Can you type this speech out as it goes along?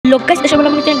লোক গাইস এসব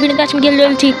আমরা ভিডিওতে আজকে গেল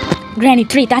চলছি গ্র্যানি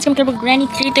 3 তো আজকে আমরা খেলবো গ্র্যানি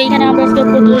 3 তো এখানে আমরা স্কেপ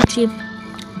করতে যাচ্ছি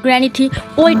গ্র্যানি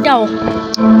 3 ওইটাও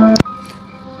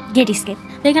গেট স্কেপ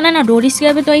তো এখানে না ডোর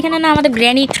স্কেপে তো এখানে না আমাদের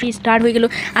গ্র্যানি 3 স্টার্ট হয়ে গেল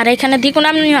আর এখানে দেখুন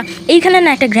আমি এইখানে না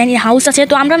একটা গ্র্যানি হাউস আছে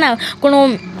তো আমরা না কোনো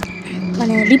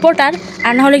মানে রিপোর্টার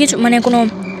আর না হলে কিছু মানে কোনো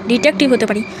ডিটেকটিভ হতে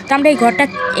পারি তো আমরা এই ঘরটা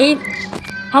এই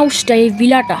হাউসটা এই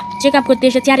ভিলাটা চেক আপ করতে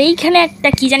এসেছি আর এইখানে একটা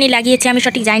কী জানি লাগিয়েছে আমি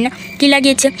সঠিক জানি না কী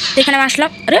লাগিয়েছে তো এখানে আমি আসলাম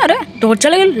আরে আরে দরজা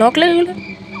লেগে গেল লক লেগে গেল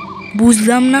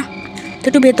বুঝলাম না তো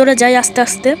একটু ভেতরে যাই আস্তে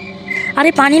আস্তে আর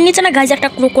এই পানির নিচে না গাছ একটা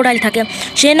ক্রোকোডাইল থাকে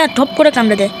সে না ঠপ করে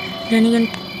কামড়ে দেয় জানি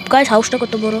গাছ হাউসটা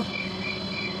কত বড়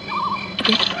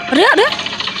আরে আরে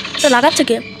তো লাগাচ্ছে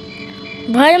কে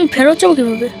ভাই আমি ফেরত যাবো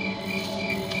কীভাবে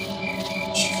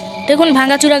দেখুন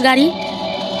ভাঙাচুরা গাড়ি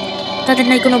তাদের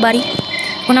নাই কোনো বাড়ি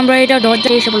এখন আমরা এটা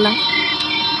দরজায় এসে বললাম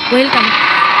ওয়েলকাম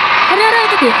আরে আরে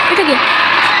এটা কি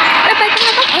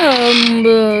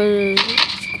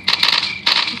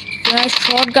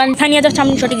শর্ট গান নিয়ে যাচ্ছে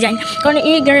আমি সঠিক জানি কারণ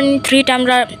এই গ্র্যানি 3টা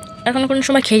আমরা এখন কোনো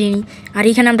সময় খেলিনি আর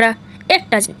এইখানে আমরা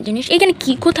একটা জিনিস এইখানে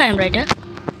কি কোথায় আমরা এটা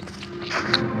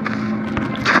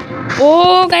ও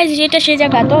গাইজ এটা সেই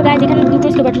জায়গা তো গাইজ এখানে দুটো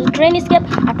স্কেপ আছে ট্রেন স্কেপ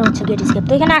আরটা হচ্ছে গেট স্কেপ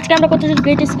তো এখানে আজকে আমরা করতেছি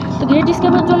গেট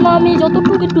স্কেপের জন্য আমি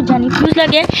যতটুকু একটু জানি ফিউজ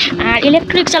লাগে আর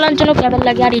ইলেকট্রিক চালানোর জন্য কেবল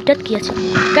লাগে আর এটা কি আছে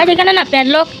গাইজ এখানে না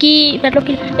প্যাডলক কি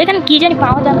এখানে কি জানি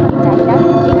পাওয়া যাবে না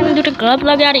এখানে দুটো গ্লাভ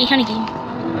লাগে আর এখানে কি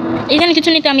এখানে কিছু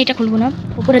নিতে আমি এটা খুলবো না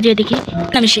উপরে যেয়ে দেখি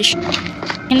আমি শেষ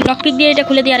এখানে লকপিক দিয়ে এটা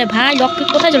খুলে দিই আরে ভাই লকপিক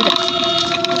কোথায় চলবে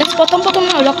প্রথম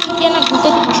না লকপিক দিয়ে না ঘুরতে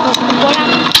কষ্ট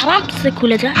আরামসে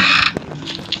খুলে যায়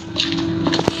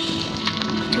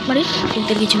মারি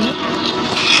কিন্তু কিছু নেই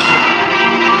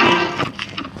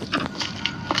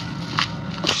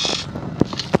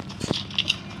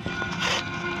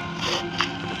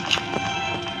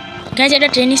গাইজ এটা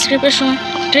ট্রেন স্কেপের সময়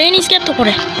ট্রেন স্কেপ তো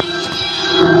করে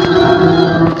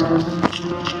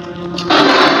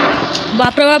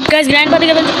বাপরে বাপ গাইজ গ্র্যান্ডপা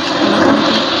দেখে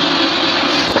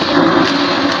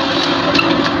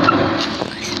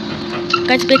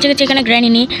গাছ বেঁচে গেছে এখানে গ্র্যানি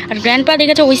নেই আর গ্র্যান্ডপা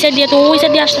দেখেছে ওই সাইড দিয়ে তো ওই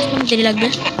সাইড দিয়ে আস্তে আস্তে দেরি লাগবে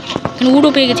উডও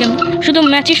পেয়ে গেছি আমি শুধু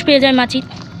ম্যাচিস পেয়ে যায় মাছি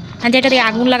আর যেটা দিয়ে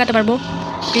আগুন লাগাতে পারবো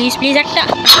প্লিজ একটা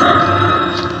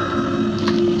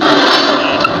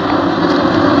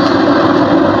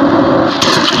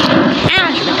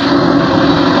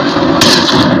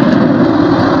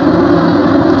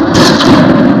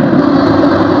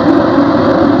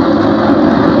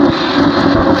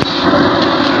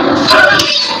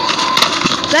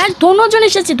दोनों जन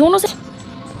एसेছে दोनों से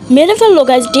मेरे ফেললো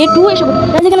गाइस डे 2 এসে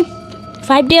গাইস এখানে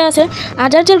 5 ডে আছে আর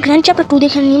যার গ্র্যান্ড চ্যাপ্টার 2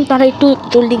 দেখে নিন তারা একটু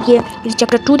জলদি গিয়ে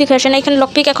চ্যাপ্টার 2 দেখে আসেন এখানে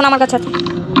লকপিক এখন আমার কাছে আছে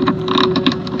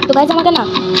তো গাইস আমাকে না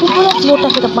উপরে ফ্লোরটা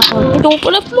থেকে পাঠাও কিন্তু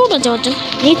উপরে ফ্লোরটা যাওয়ার জন্য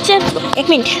নিচে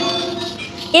 1 মিনিট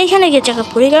এইখানে গিয়ে চেক আপ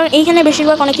করি কারণ এইখানে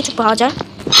বেশিরভাগ অনেক কিছু পাওয়া যায়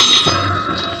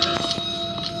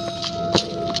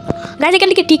গাইস এখান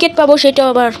থেকে টিকিট পাবো সেটা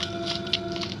আবার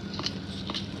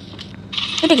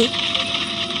এটা কি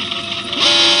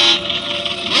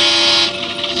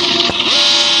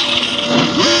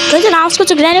আওয়াজ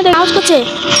করছে গ্র্যানেডের আওয়াজ করছে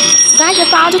গাইজ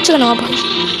একটা আওয়াজ হচ্ছে কেন ভাই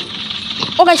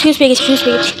ও গাইজ ফিউজ পেয়ে গেছি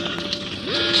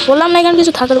বললাম না এখানে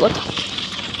কিছু থাকার কথা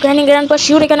গ্র্যান্ডপা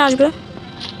শিওর এখানে আসবে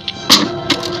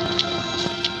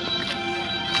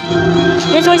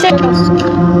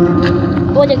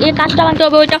ও যে এই কাজটা বানতে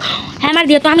হবে ওইটা হ্যামার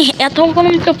দিয়ে তো আমি এত রকম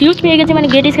একটা ফিউজ পেয়ে গেছি মানে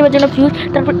গেট স্কেপের জন্য ফিউজ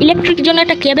তারপর ইলেকট্রিকের জন্য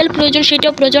একটা কেবল প্রয়োজন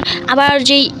সেটাও প্রয়োজন আবার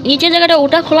যেই নিচের জায়গাটা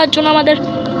ওটা খোলার জন্য আমাদের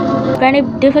গ্র্যানি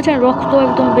দেখেছেন রক্ত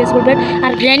একদম বেশ বলবে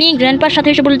আর গ্র্যান্ডপার সাথে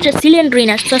এসে বলছে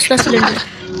সিলিন্ডার সস্তা সিলিন্ডার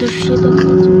তো সে তো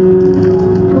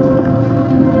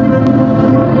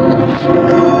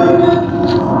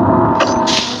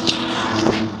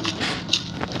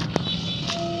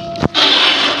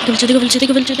দেখে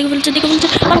বলছে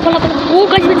ও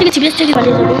গাছ বেঁচে গেছি বেশ থেকে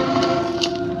পালিয়ে যাবে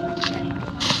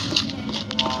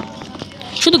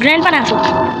শুধু গ্র্যান্ডপা না আসুক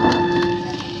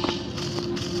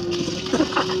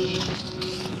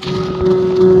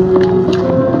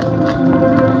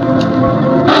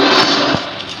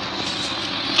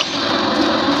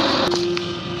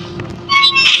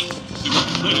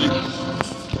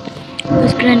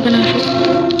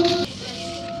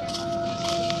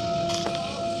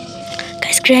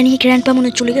গ্র্যান্ডপা মনে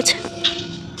চলে গেছে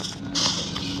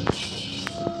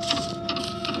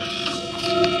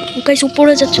গাইস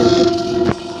উপরে যাচ্ছে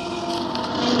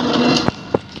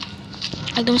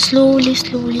একদম স্লোলি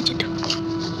যেতে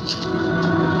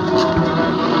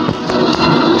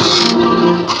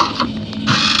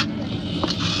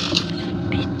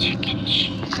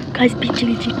গাইস পিছে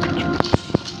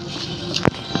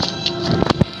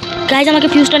গাইস আমাকে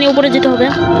ফিউজটা নিয়ে উপরে যেতে হবে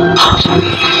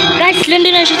গাইস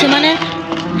সিলিন্ডার এসেছে মানে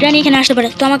গ্র্যানি এখানে আসতে পারে,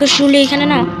 তো আমাকে শুনলে এখানে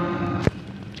না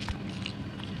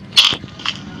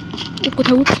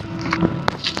কোথাও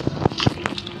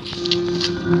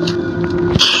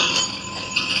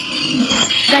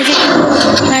গাছে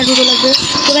ফায়ার দিতে লাগবে।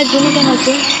 তো গাছ জমি কেন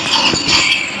আছে,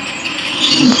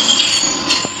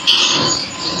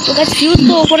 তো গাছ ফিউজ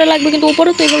তো ওপরে লাগবে, কিন্তু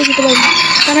ওপরেও তো এভাবে দিতে পারবো,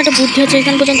 কারণ একটা বুদ্ধি আছে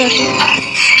এখান পর্যন্ত আসে।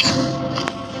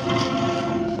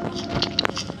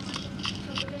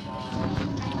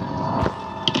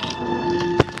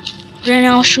 গ্র্যানি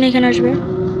আমার শুনে এখানে আসবে।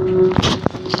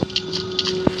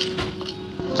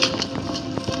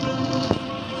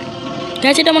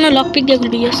 গাছ এটা মনে হয় লক পিক দিয়ে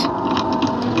খুলবি।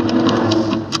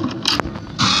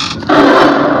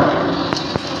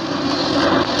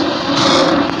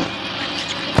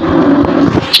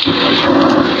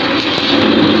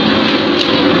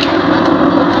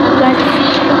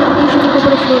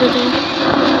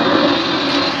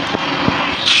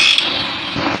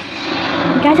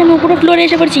 গ্যাস আমি উপরে ফ্লোরে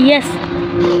এসে পড়ছি। ইয়েস,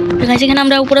 গাছ এখানে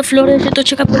আমরা উপরে ফ্লোরে এসে তো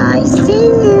চেক আপ করবো।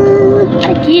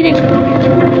 আরে কি দেখো,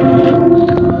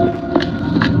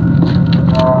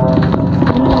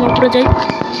 উপরে যাই,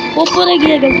 উপরে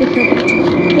গিয়ে গাছ দেখতে হবে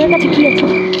তোর কাছে কি আছে,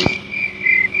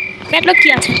 প্যাটলক কি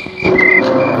আছে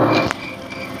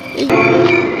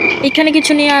এইখানে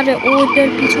কিছু নেই, আর ওইটার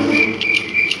কিছু নেই।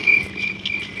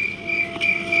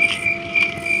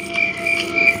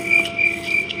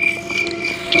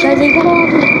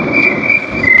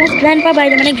 গ্র্যান্ডপা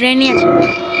বাইরে, মানে গ্র্যানি আছে,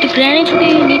 তো গ্র্যানি যদি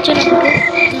নিচে না থাকে,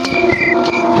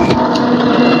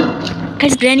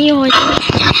 গাইস গ্র্যানিও হয়তো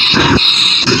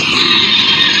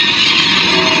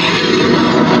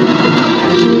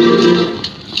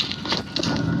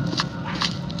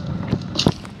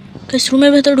গাইস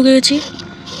রুমের ভেতরে ঢুকে গেছি,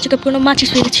 চেক আপ কোনো মাচিস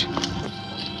পেয়ে গেছি।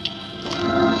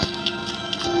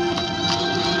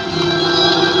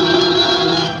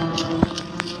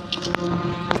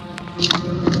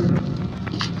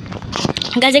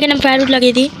 গাছ এখানে ফায়ারউড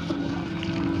লাগিয়ে দিই,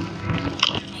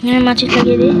 এখানে মাচিস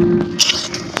লাগিয়ে দিই,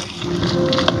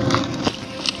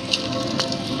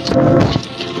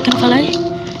 এখানে ফালাই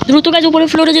দ্রুত। গাছ উপরে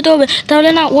ফ্লোরে যেতে হবে, তাহলে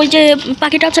না ওই যে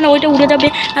পাখিটা আছে না ওইটা উড়ে যাবে,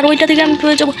 আর ওইটা থেকে আমি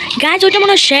ফ্লোরে যাবো। গাছ ওইটা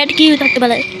মনে হয় শেড কি থাকতে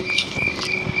পারে,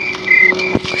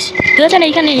 ঠিক আছে না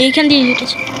এইখান দিয়ে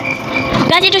হেঁটেছে।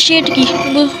 গাছ এটা শেড কি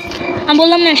আমি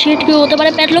বললাম না, শেড কি হতে পারে,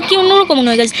 প্যাটলক কি অন্যরকম মনে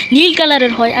হয় গাছ, নীল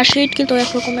কালারের হয়, আর শেড কি তো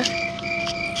একরকমের।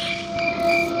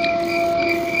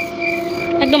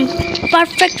 একদম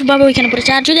পারফেক্ট ভাবে ওইখানে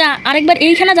পড়েছে। আর যদি আরেকবার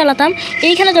এইখানে জ্বালাতাম,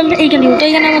 এইখানে জ্বালাতে এইখানে হতো,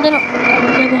 এইখানে আমাদের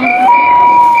ব্যবহার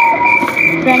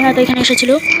প্রাণী হয়তো এখানে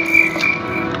এসেছিল।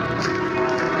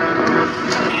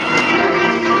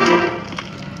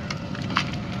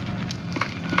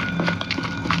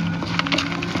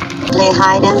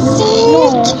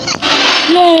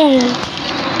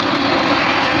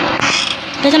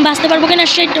 আমি বাঁচতে পারবো কিনা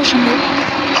সেটাও সম্ভব।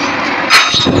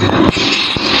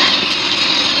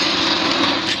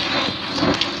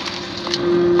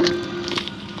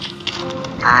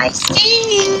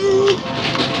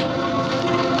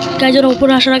 গাইজের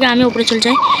উপরে আসার আগে আমি উপরে চলে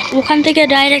যাই, ওখান থেকে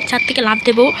ডাইরেক্ট ছাদ থেকে লাফ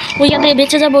দেবো, ওইখান থেকে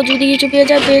বেঁচে যাবো, যদি কিছু পেয়ে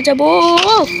যাবো।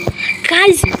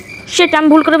 গাইজ সেটা আমি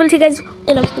ভুল করে বলছি গাইজ,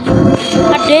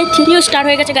 আর ডে 3ও স্টার্ট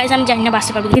হয়ে গেছে গাইজ, আমি জানি না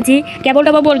বাঁচতে পারবো দেখেছি,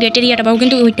 কেবলটা পাবো আর গেটের ইয়েটা পাবো,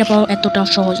 কিন্তু ওইটা পাওয়া এতটা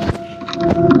সহজ না,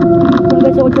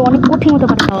 ওইটা অনেক কঠিন হতে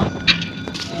পারে পাওয়া।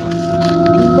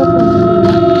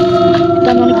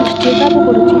 আমি অনেক কিছু চেক আপও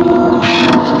করেছি।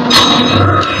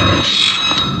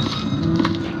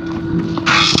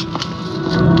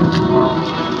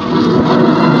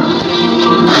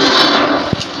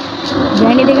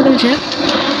 ব্র্যান্ডি দেখে ফেলছে,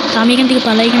 তো আমি এখান থেকে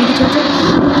পালাই। এখানে কিছু আছে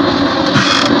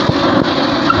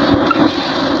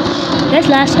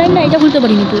লাস্ট টাইম না, এটা ভুলতে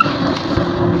পারিনি তুই।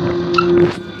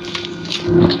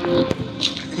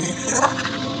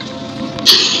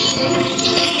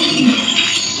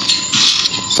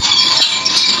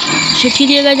 সে ঠিক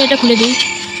দিয়ে গেছে, এটা খুলে দিই।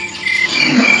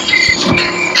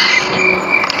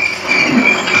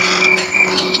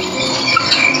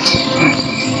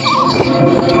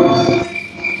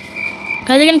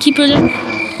 কাজ এখানে কী প্রয়োজন,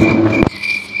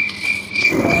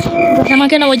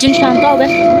 আমাকে না ওই জিনিসটা আনতে হবে,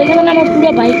 এখানে না আমার পুরো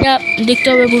বাইকটা দেখতে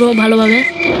হবে পুরো ভালোভাবে।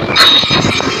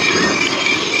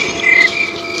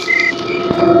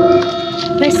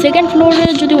 ভাই সেকেন্ড ফ্লোরে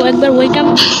যদি একবার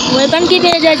ওয়েলকাম কি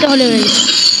পেয়ে যায় তাহলে হয়ে গেছে।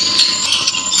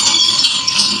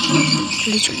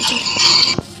 চলে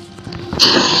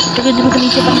তোকে দ্রুত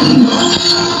নিচে পাঠাবো,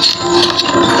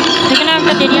 সেখানে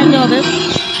একটা দেরি আনতে হবে।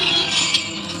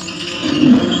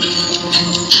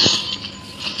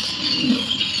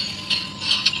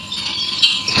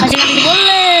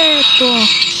 বললে তো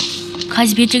খাস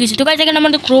বেঁচে গেছি, তো গাছ এখানে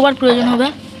আমাদের ক্রোবার প্রয়োজন হবে,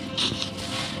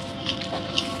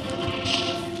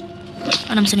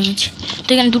 আরামসে নিয়েছি। তো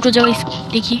এখানে দুটো জায়গায়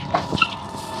দেখি,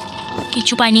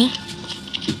 কিছু পাইনি।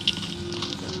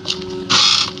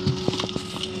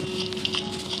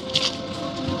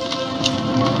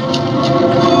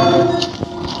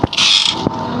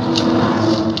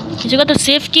 জায়গা তো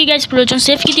সেফ কি গাইস প্রয়োজন,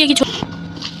 সেফ কি দিয়ে কিছু।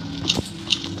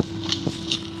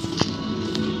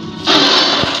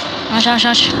 আসা আসা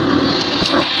আসা,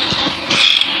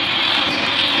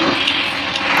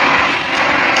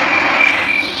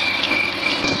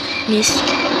 মিস।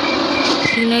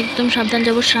 এখানে একদম সাবধান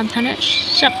যাবো, সাবধানে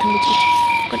সাবধান বেঁচে গেছি।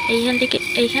 এইখান থেকে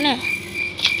এইখানে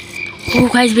ও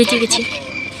গাইস বেঁচে গেছি।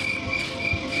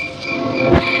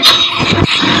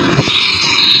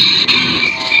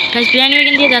 গাইস বিরিয়ানি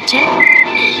এখান দিয়ে যাচ্ছে।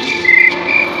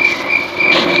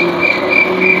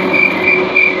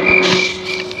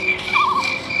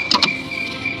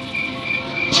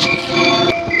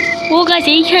 ও গাইস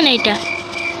এইখানে, এটা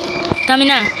তো আমি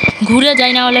না ঘুরে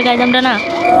যাই না, হলে গাইস আমরা না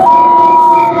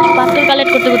পাথর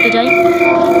কালেক্ট করতে করতে যাই।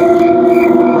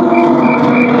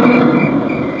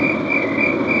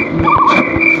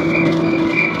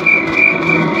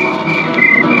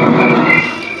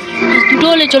 দুটো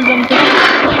হলে চলবে, আমি তো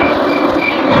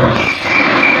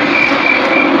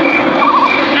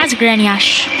আজ গ্র্যানি আস।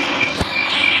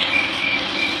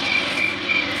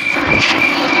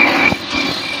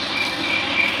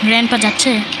 গ্র্যান্ডপা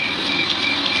যাচ্ছে।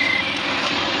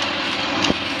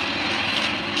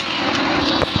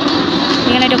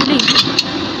 এখানে এটা খুলি।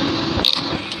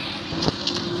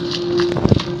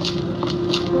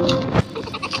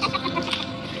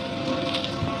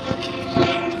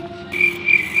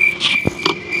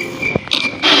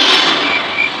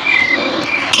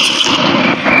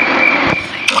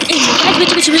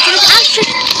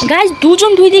 গাইজ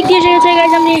দুজন দুই দিক দিয়ে এসে গেছে।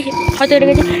 গাইজ আমি হয়তো এটা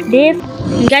গেছি ডেভ।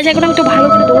 গাইজ এখন আমি একটু ভালো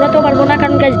করে দৌড়াতেও পারবো না,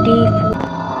 কারণ গাইজ ডেভ।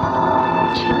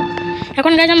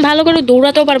 এখন গাইজ আমি ভালো করে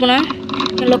দৌড়াতেও পারবো না,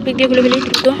 লকপিক দিয়ে খুলে ফেলি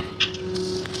দ্রুত।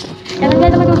 এখন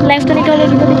গাইজ আমাকে লাইফটা নিতে হলে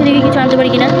ভিতর থেকে দেখি কিছু আনতে পারি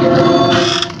কিনা।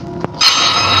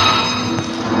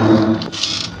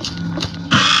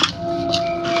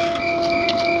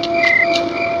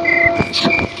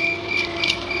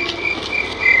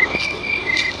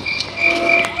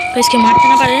 গাইজকে মারতে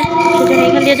না পারে সেজন্য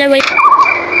এখান দিয়ে যাবো।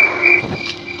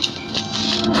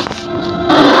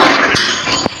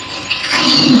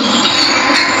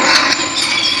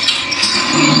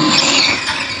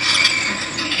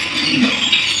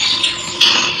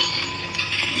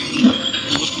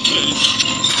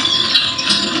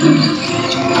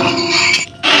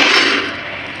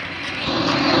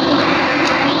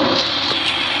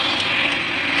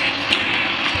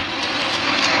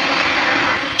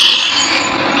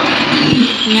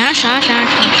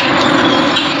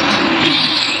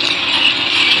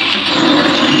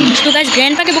 তো গাইজ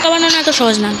গ্র্যান্ডপাকে বোকা বানানো এত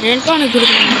সহজ না, গ্র্যান্ডপা অনেক দূরে।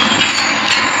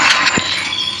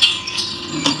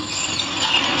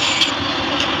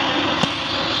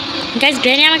 গাইজ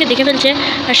গ্র্যানি আমাকে দেখে ফেলছে,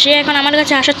 আর সে এখন আমার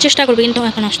কাছে আসার চেষ্টা করবে, কিন্তু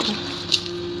এখন আসতে হবে।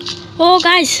 ও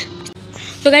গাইজ,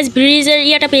 তো গাইজ ব্রিজের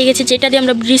ইয়াটা পেয়ে গেছি, যেটা দিয়ে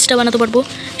আমরা ব্রিজটা বানাতে পারবো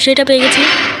সেটা পেয়ে গেছি।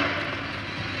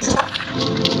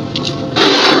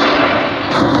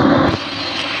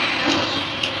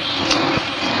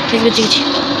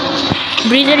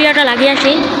 ব্রিজের ইয়াটা লাগিয়ে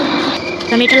আসি,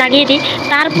 আমি এটা লাগিয়ে দিই।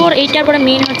 তারপর এইটার পরে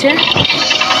মেন হচ্ছে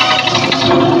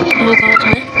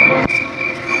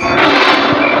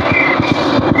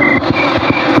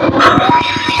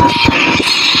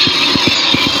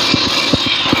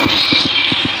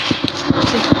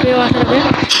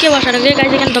কেউ আসার আগে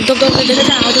গাইজ এখানে ধপ ধপ ধপ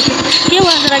দেখেছে আওয়াজ হচ্ছে। কেউ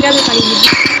আসার আগে আমি পালিয়ে দিই,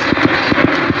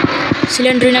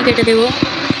 সিলিন্ডার কেটে দেবো।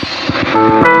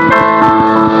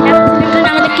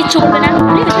 আমাদের কিচ্ছু করবে না।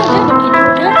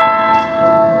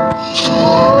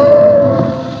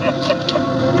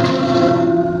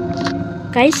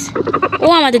 গাইস ও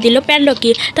আমাদের দিল প্যাডলক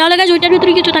কি, তাহলে গাইস ওইটার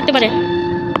ভিতরে কিছু থাকতে পারে।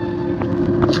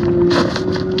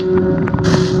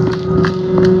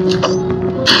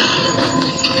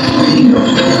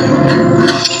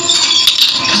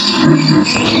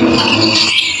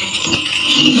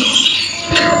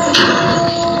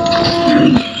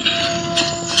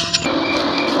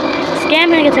 স্ক্যাম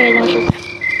হয়ে গেছে গাইস আমার সাথে।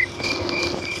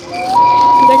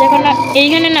 গাইস এখন না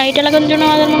এইখানে না এটা লাগানোর জন্য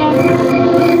আমাদের মনে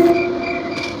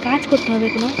কাজ করতে হবে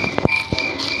কোনো।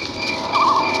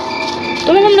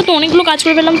 তবে আমরা তো অনেকগুলো কাজ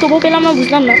করে পেলাম, তবুও পেলাম না,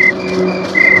 বুঝলাম না।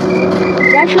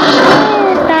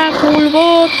 তা খুলবো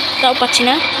তাও পাচ্ছি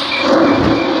না।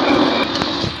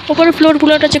 ওপরে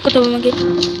ফ্লোরগুলোটা চেক করতে হবে আমাকে।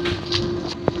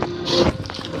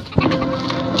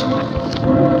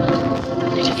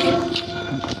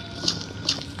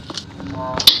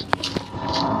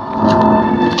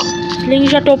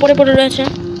 স্লিংশট ওপরে পড়ে রয়েছে,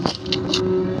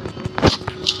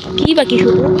 কি বাকি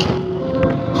শুধু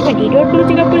ডিডোর পুরো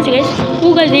চেক আপ করেছি গাইস। ও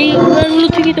গাইস এই উড়ানগুলো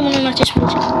থেকেই তো মনে হয় মাছ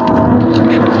পড়ছে।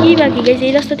 কি বাকি গাইস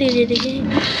এই রাস্তা দিয়ে যেয়ে দেখি।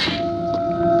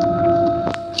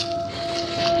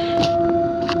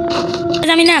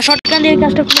 আমি না শর্টকাট দিয়ে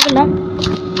কাজটা করে ফেললাম।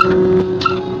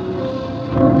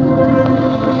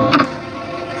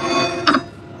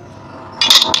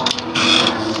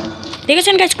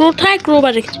 দেখেছেন গাইস কোথায়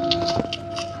ক্রোবার রেখেছে।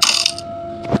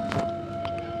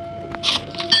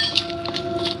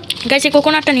 গাইস এই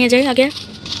কোকোনাটটা নিয়ে যাই আগে।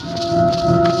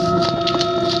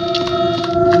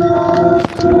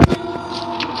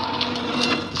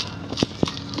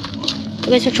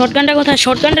 শর্টগানটা কোথায়?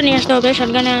 শর্টগানটা নিয়ে আসতে হবে।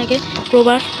 শর্টগানে আগে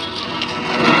ক্রোবার।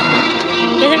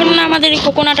 দেখুন না আমাদের এই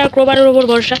কোকোনাট আর ক্রোবারের উপর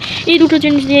ভরসা। এই দুটো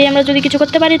জিনিস দিয়ে আমরা যদি কিছু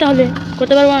করতে পারি তাহলে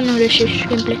করতে পারবো, আর নাহলে শেষ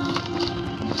গেম প্লে।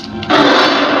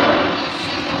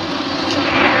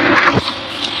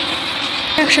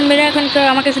 অ্যাকশন মেরে এখন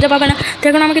আমাকে খুঁজে পাবে না, তো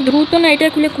এখন আমাকে দ্রুত না এটা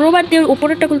খুলে ক্রোবার দিয়ে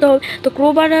উপরেরটা খুলতে হবে। তো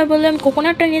ক্রোবার বললে আমি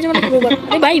কোকোনাটটা নিয়ে যাবো না ক্রোবার।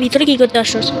 আরে ভাই ভিতরে কী করতে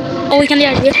আসছো? ওইখান দিয়ে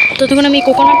আসবে। তো তখন আমি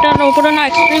কোকোনাটটার উপরে না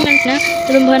এক্সপেরিমেন্ট না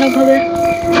এরকম ভয়ানকভাবে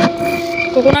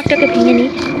কোকোনাটটাকে ভেঙে নিই।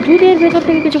 যদি এর ভেতর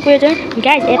থেকে কিছু পেয়ে যায়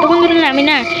গ্যাস। এতক্ষণ ধরে না আমি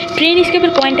না ট্রেন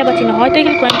স্কেপের পয়েন্টটা পাচ্ছি না, হয়তো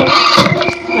এখানে পয়েন্ট পাবো।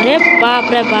 আরে বাপ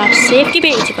রে বাপ, সেফ কি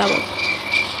পেয়েছি পাবো।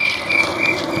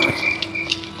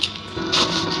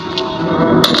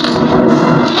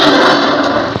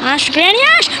 আস গ্র্যানি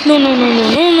আস। No no no no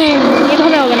no no,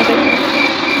 এভাবে হবে না।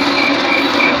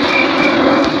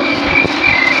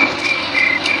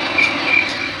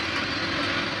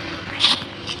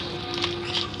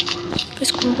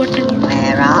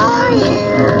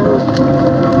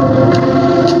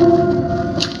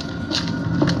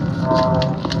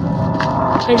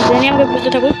 আমাকে বুঝতে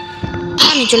থাকো,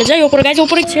 আমি চলে যাই ওপরে। গাছ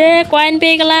ওপরে কয়েন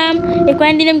পেয়ে গেলাম। এই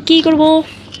কয়েন দিলে আমি কি করবো?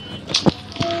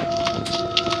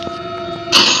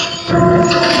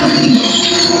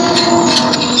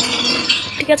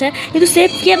 ঠিক আছে, কিন্তু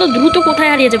সেফ কি এত দ্রুত কোথায়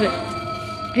হারিয়ে যাবে?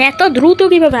 মানে এত দ্রুত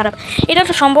কীভাবে হারাবে? এটা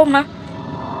তো সম্ভব না।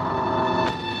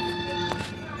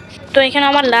 তো এখানে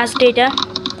আমার লাস্ট ডেটা,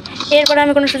 এরপরে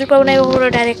আমি কোনো সুযোগ পাবো না।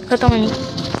 এবার ডাইরেক্ট খতম। আমি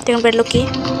দেখুন পেলো কি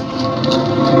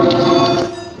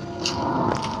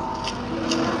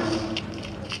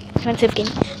সেফ কিন।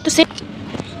 তো সেফ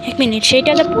এক মিনিট,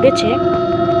 সেইটা যা পড়েছে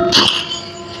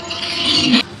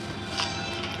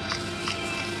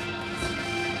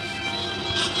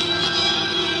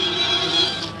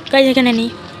গাইজ এখানে নেই।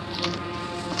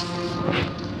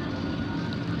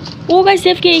 ও গাইজ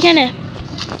সেফ কি এইখানে?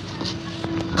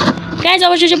 গাইজ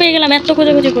অবশেষে পেয়ে গেলাম এত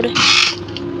খোঁজাখুঁজি করে।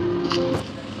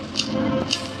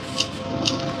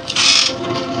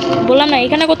 বললাম না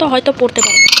এখানে কোথাও হয়তো পড়তে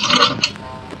পারে।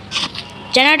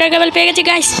 জেনারেটর কেবল পেয়ে গেছি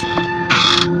গাইজ।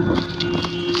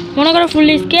 মনে করো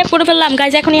ফুললি স্কেপ করে ফেললাম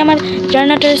গাইজ। এখনই আমার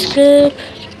জেনারেটর স্কেপ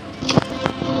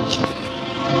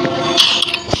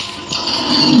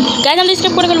গাইজ আমরা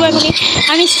স্কেপ করে ফেলবো এখনই।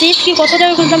 আমি সেফ কি কত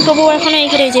টাকা খুলতাম তবুও এখনো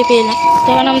এখানে যে পেলাম।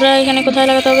 তখন আমরা এখানে কোথায়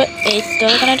লাগাতে হবে? এই তো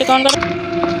এখানে একটা কাউন্ট করা।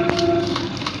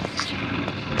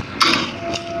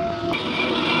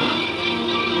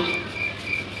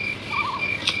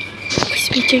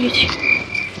 পিছিয়ে গেছি।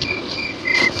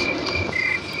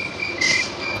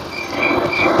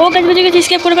 ও গাছ বেঁচে গেছে,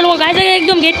 স্কেপ করে ফেলবো গাছ।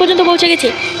 একদম গেট পর্যন্ত পৌঁছে গেছে।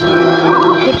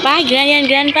 পাই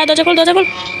গ্র্যান্ড পা দরজা খোল।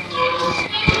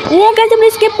 ও গাছ আমরা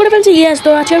স্কেপ করে ফেলছি। ইয়েস। তো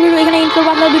আজকের ভিডিও এখানে ইন করবো।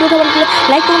 আপনার ভিডিওটা ভালো লাগলে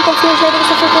লাইক করুন, কমেন্ট করুন, শেয়ার করুন,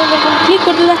 সাবস্ক্রাইব করুন। ক্লিক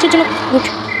করতে যাচ্ছে। চলো গুড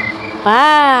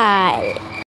বাই।